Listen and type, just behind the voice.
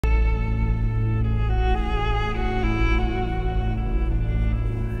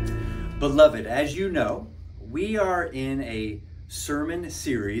Beloved, as you know, we are in a sermon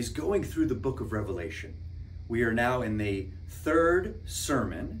series going through the book of Revelation. We are now in the third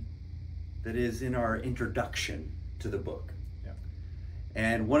sermon that is in our introduction to the book. Yeah.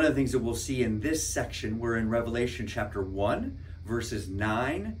 And one of the things that we'll see in this section, we're in Revelation chapter 1, verses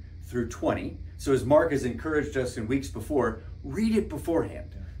 9 through 20. So as Mark has encouraged us in weeks before, read it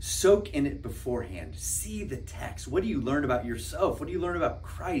beforehand. Yeah. Soak in it beforehand. See the text. What do you learn about yourself? What do you learn about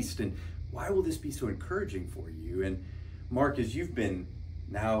Christ? And why will this be so encouraging for you? And Mark, as you've been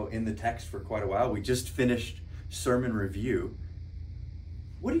now in the text for quite a while, we just finished sermon review.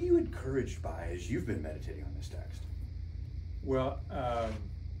 What are you encouraged by as you've been meditating on this text? Well,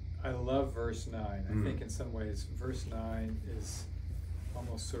 I love verse 9. I think in some ways verse 9 is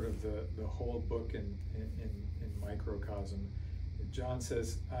almost sort of the whole book in microcosm. John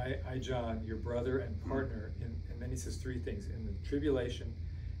says, I John, your brother and partner, and then he says three things: in the tribulation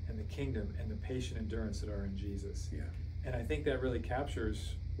and the kingdom and the patient endurance that are in Jesus. Yeah. And I think that really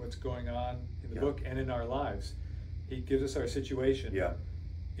captures what's going on in the Yeah. book and in our lives. He gives us our situation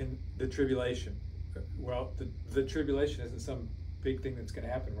in the tribulation. Well, the tribulation isn't some big thing that's going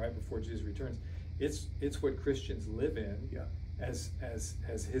to happen right before Jesus returns. It's what Christians live in as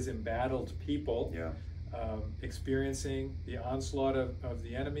his embattled people, experiencing the onslaught of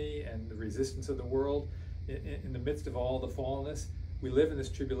the enemy and the resistance of the world. In the midst of all the fallenness, we live in this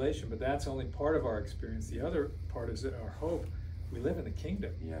tribulation, but that's only part of our experience. The other part is that our hope. We live in the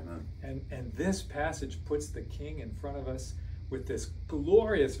kingdom. And this passage puts the King in front of us with this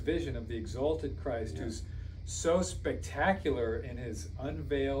glorious vision of the exalted Christ, who's so spectacular in his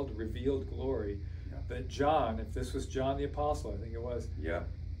unveiled, revealed glory that John, if this was John the Apostle, I think it was,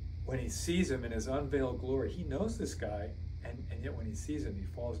 when he sees him in his unveiled glory, he knows this guy, and yet when he sees him, he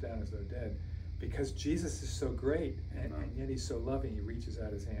falls down as though dead, because Jesus is so great, and yet he's so loving, he reaches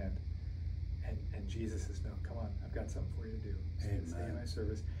out his hand, and Jesus says, no, come on, I've got something for you to do. Stay in my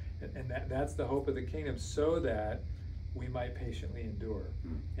service. And that's the hope of the kingdom, so that we might patiently endure.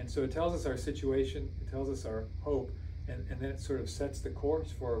 And so it tells us our situation, it tells us our hope, and then it sort of sets the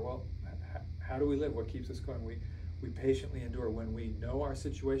course for, well, how do we live? What keeps us going? We patiently endure when we know our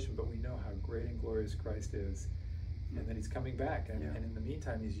situation, but we know how great and glorious Christ is, and that he's coming back. And in the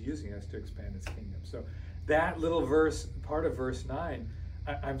meantime, he's using us to expand his kingdom. So that little verse, part of verse 9,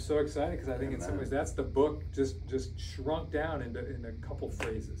 I'm so excited because I think in some ways that's the book just shrunk down in a couple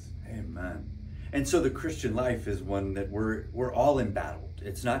phrases. Amen. And so the Christian life is one that we're all embattled.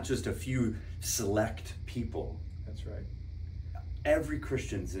 It's not just a few select people. That's right. Every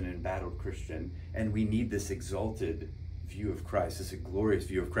Christian's an embattled Christian, and we need this exalted view of Christ, this glorious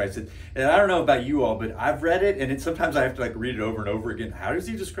view of Christ. And I don't know about you all, but I've read it, and sometimes I have to read it over and over again. How does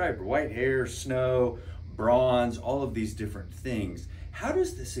he describe white hair, snow, bronze, all of these different things? How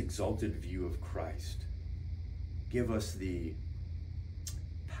does this exalted view of Christ give us the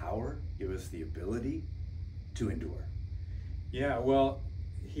power, give us the ability to endure? Yeah, well,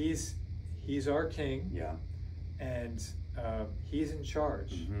 he's our king. And he's in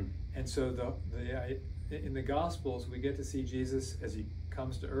charge. And so in the Gospels, we get to see Jesus as he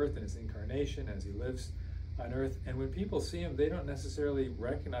comes to earth in his incarnation, as he lives on earth. And when people see him, they don't necessarily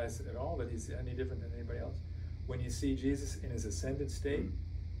recognize at all that he's any different than anybody else. When you see Jesus in his ascended state,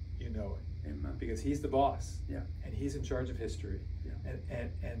 you know it. Amen. Because he's the boss. And he's in charge of history.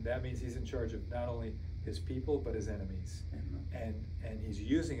 And that means he's in charge of not only his people, but his enemies. And he's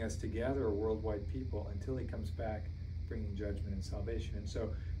using us to gather a worldwide people until he comes back, bringing judgment and salvation. And so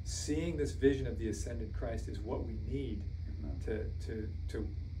seeing this vision of the ascended Christ is what we need to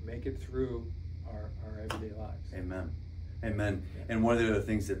make it through our everyday lives. Amen. And one of the other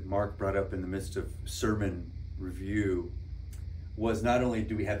things that Mark brought up in the midst of sermon review was not only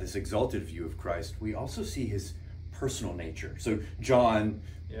do we have this exalted view of Christ, we also see his personal nature. So John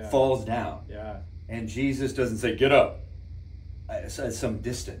falls down, and Jesus doesn't say, get up, as some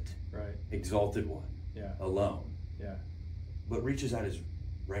distant, exalted one, alone, but reaches out his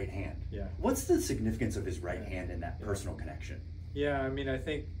right hand. What's the significance of his right hand in that personal connection? I mean, I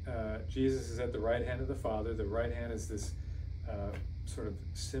think Jesus is at the right hand of the Father. The right hand is this sort of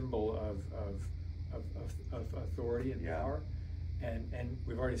symbol of authority and power. And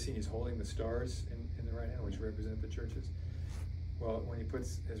we've already seen he's holding the stars in the right hand, which represent the churches. Well, when he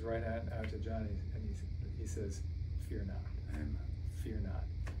puts his right hand out to John, he says, fear not. Fear not.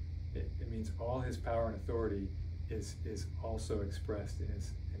 It means all his power and authority is also expressed in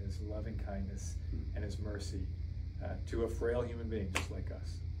his loving kindness and his mercy to a frail human being just like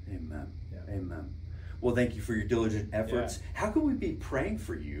us. Amen. Well, thank you for your diligent efforts. How can we be praying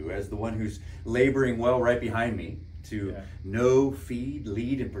for you as the one who's laboring well right behind me to know, feed,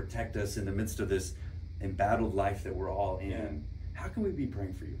 lead, and protect us in the midst of this embattled life that we're all in. How can we be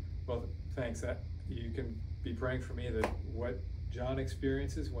praying for you? Well, thanks. You can be praying for me that what John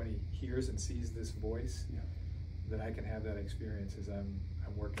experiences when he hears and sees this voice, that I can have that experience as I'm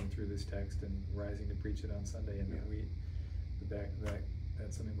working through this text and rising to preach it on Sunday, and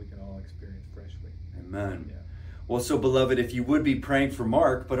that's something we can all experience freshly. Amen. Well, so beloved, if you would be praying for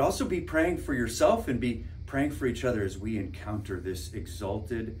Mark, but also be praying for yourself and be praying for each other as we encounter this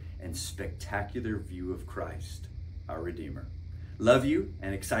exalted and spectacular view of Christ, our Redeemer. Love you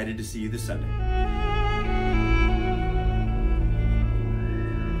and excited to see you this Sunday.